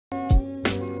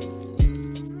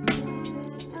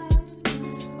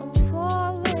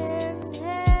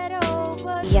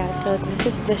so this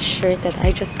is the shirt that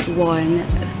I just won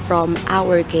from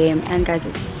our game, and guys,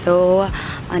 it's so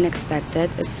unexpected.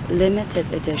 It's limited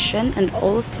edition, and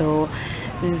also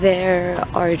there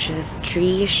are just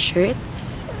 3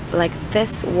 shirts like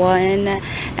this one.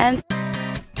 And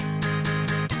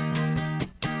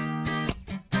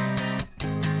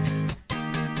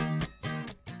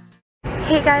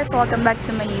hey guys, welcome back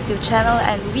to my YouTube channel,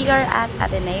 and we are at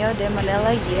Ateneo de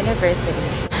Manila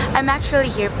University. I'm actually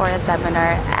here for a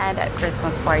seminar and a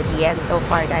Christmas party, and so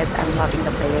far guys, I'm loving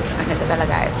the place. Ang ganda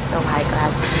talaga, it's so high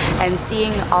class, and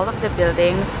seeing all of the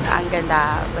buildings, ang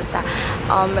ganda. Basta,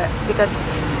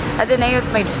 because Ateneo is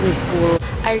my dream school.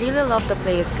 I really love the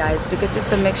place guys because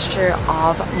it's a mixture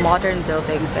of modern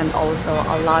buildings and also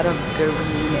a lot of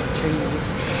green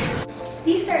trees.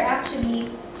 These are actually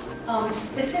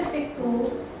specific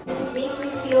to make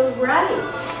me feel right.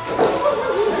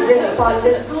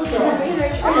 Responded Pluto.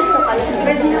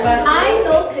 I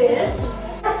noticed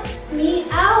left me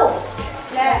out.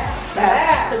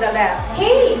 Left to the left.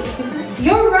 Hey,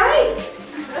 you're right.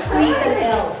 Squeak and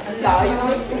L.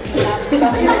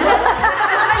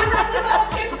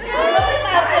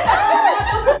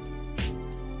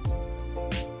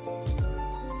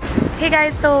 Hey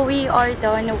guys, so we are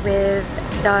done with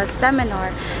the seminar,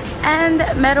 and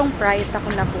merong prize ako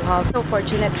nakuha. So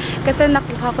fortunate kasi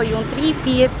nakuha ko yung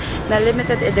 3-piece na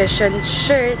limited edition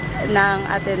shirt ng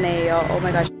Ateneo. Oh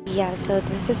my gosh. Yeah, so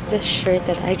this is the shirt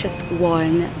that I just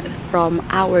won from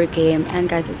our game, and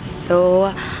guys, it's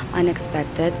so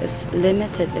unexpected. It's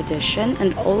limited edition,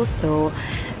 and also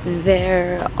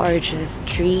there are just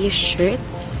 3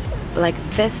 shirts like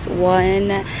this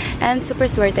one, and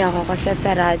super swerte ako kasi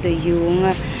sarado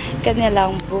yung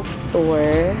kanilang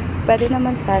bookstore. Pwede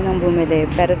naman sanang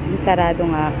bumili, pero sinsarado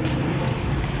nga.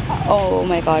 Oh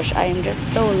my gosh, I'm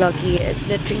just so lucky. It's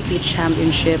the 3-peat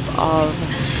championship of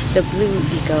the Blue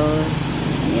Eagles.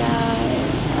 Yeah.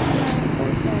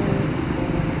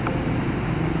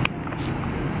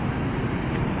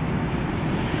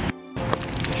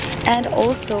 And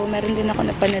also, meron din ako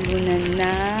napanalunan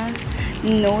na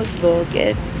notebook.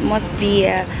 It must be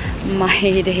my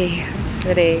day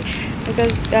today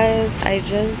because guys, I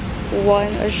just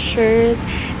won a shirt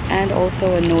and also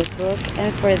a notebook,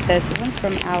 and for this one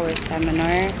from our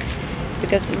seminar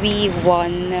because we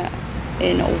won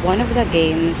in one of the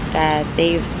games that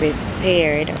they've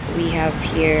prepared. We have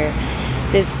here,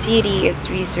 the city is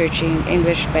researching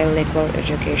English bilingual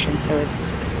education, so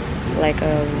it's like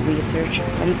a research or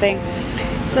something.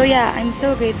 So yeah, I'm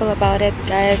so grateful about it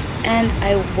guys, and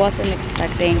I wasn't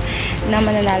expecting na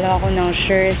mananalo ako ng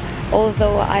shirt,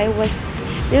 although I was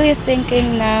really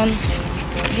thinking na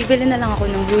bibili na lang ako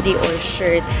ng hoodie or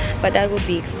shirt, but that would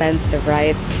be expensive,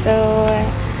 right? So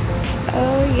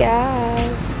oh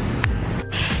yes.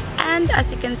 And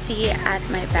as you can see at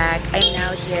my back, I'm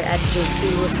now here at Jesu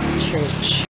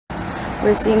Church.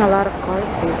 We're seeing a lot of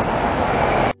cars, babe.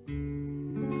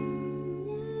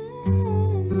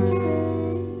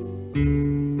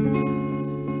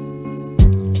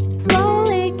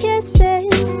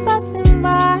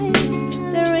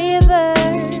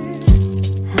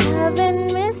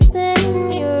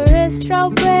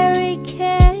 Strawberry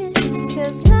cake,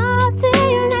 'cause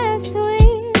nothing is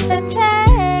sweet. The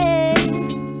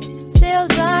taste still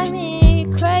drive me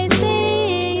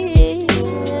crazy.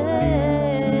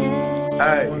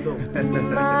 Hey.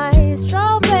 My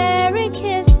strawberry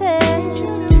kisses,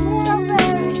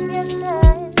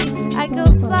 I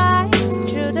could fly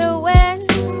through the wind.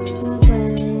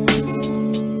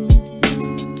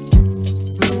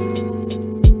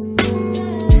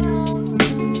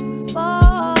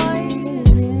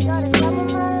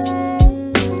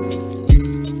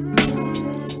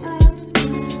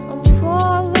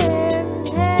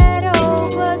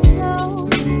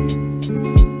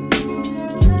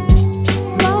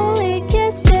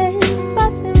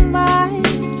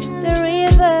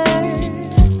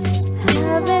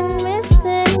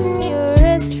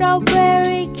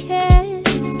 Strawberry cake,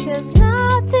 'cause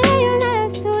nothing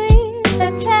is sweet. The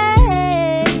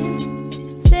taste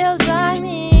still drive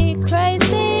me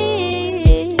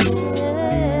crazy.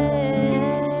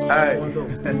 Hey.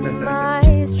 My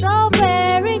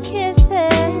strawberry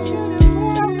kisses,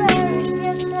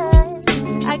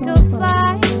 I could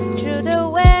fly through the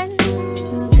wind.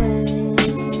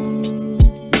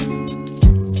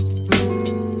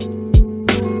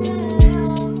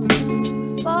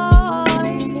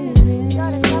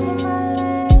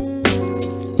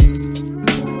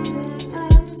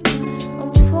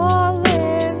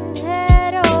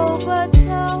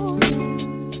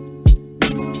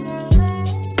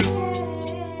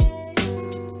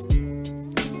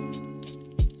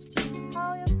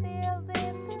 How you feel,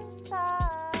 baby?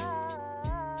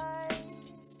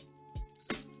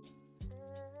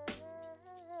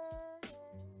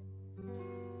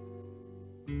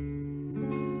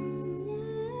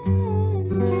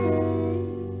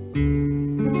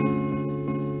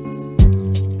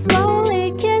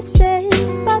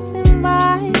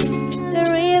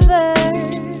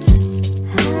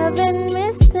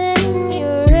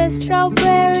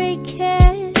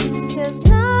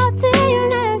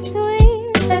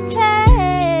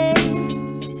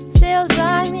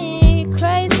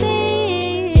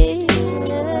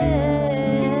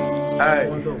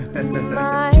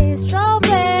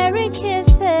 strawberry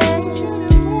kisses.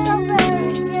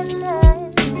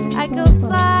 I could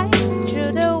fly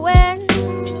through the wind.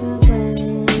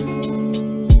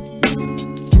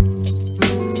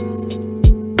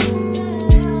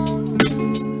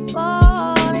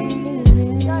 Boy,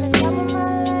 you're the top of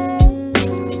my list.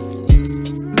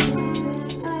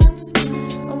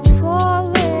 I'm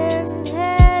falling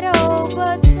head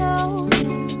over toes.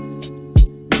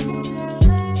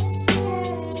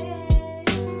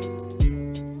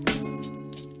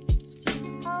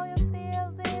 How you feel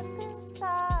deep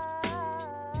inside.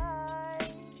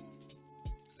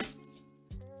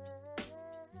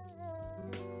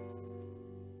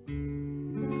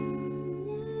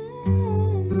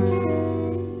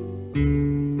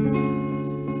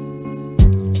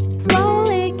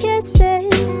 Slowly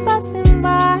kisses passing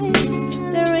by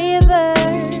the river.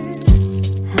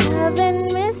 I've been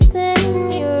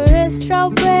missing your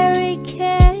strawberry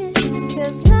kiss.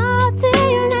 'Cause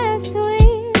nothing as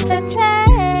sweet the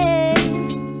taste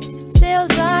still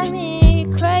drive me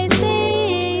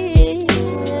crazy.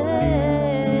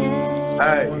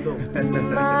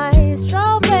 My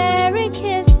strawberry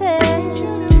kisses.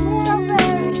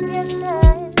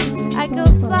 I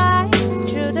could fly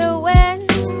through the wind.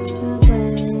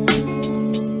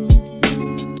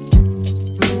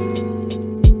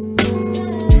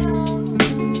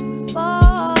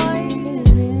 Boy,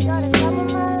 you're the top of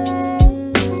my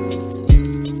list.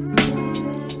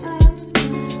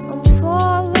 I'm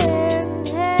falling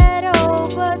head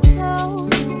over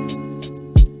toes.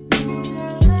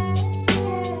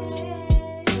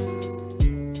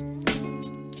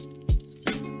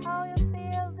 How you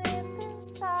feel deep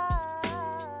inside.